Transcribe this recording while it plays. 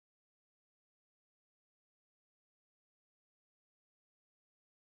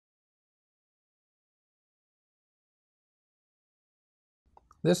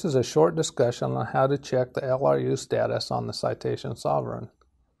This is a short discussion on how to check the LRU status on the Citation Sovereign.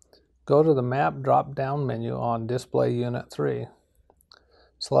 Go to the Map drop-down menu on Display Unit 3.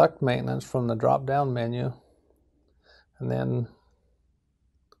 Select Maintenance from the drop-down menu, and then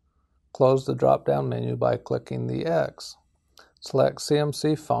close the drop-down menu by clicking the X. Select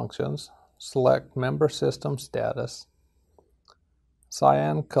CMC Functions, select Member System Status.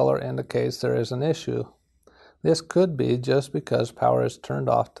 Cyan color indicates there is an issue. This could be just because power is turned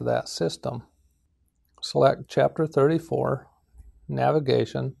off to that system. Select Chapter 34,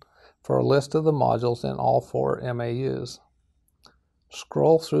 Navigation, for a list of the modules in all 4 MAUs.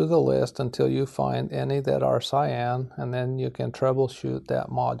 Scroll through the list until you find any that are cyan, and then you can troubleshoot that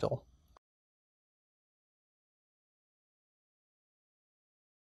module.